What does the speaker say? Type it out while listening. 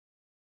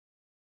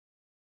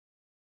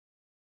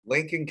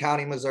Lincoln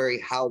County, Missouri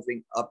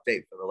housing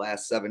update for the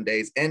last 7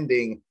 days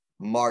ending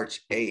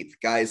March 8th,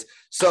 guys.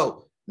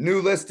 So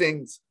new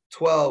listings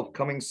 12,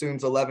 coming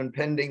soon's 11,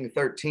 pending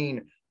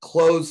 13,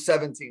 closed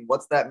 17.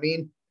 What's that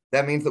mean?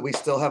 That means that we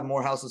still have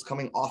more houses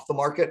coming off the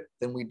market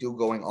than we do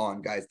going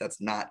on, guys.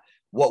 That's not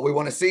what we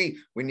want to see.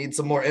 We need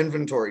some more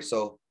inventory.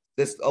 So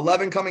this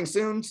 11 coming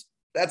soon's,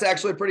 that's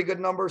actually a pretty good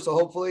number. So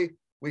hopefully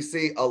we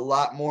see a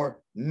lot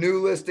more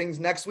new listings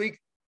next week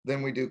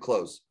than we do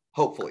close,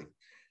 hopefully.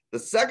 The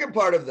second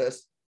part of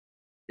this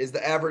is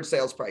the average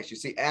sales price. You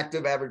see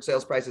active average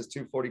sales price is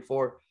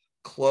 244,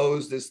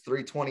 closed is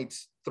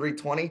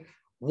 320.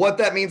 What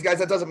that means, guys,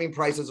 that doesn't mean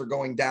prices are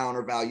going down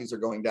or values are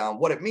going down.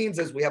 What it means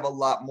is we have a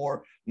lot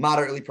more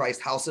moderately priced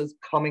houses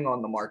coming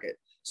on the market.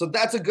 So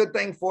that's a good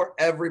thing for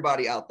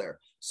everybody out there.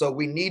 So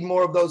we need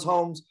more of those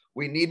homes.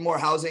 We need more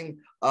housing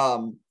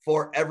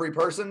for every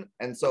person.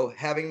 And so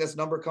having this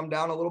number come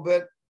down a little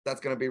bit, that's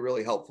going to be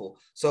really helpful.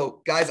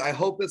 So guys, I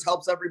hope this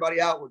helps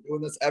everybody out. We're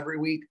doing this every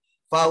week.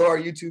 Follow our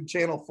YouTube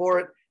channel for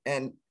it.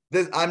 And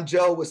I'm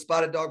Joe with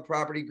Spotted Dog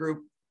Property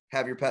Group.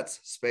 Have your pets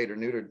spayed or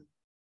neutered.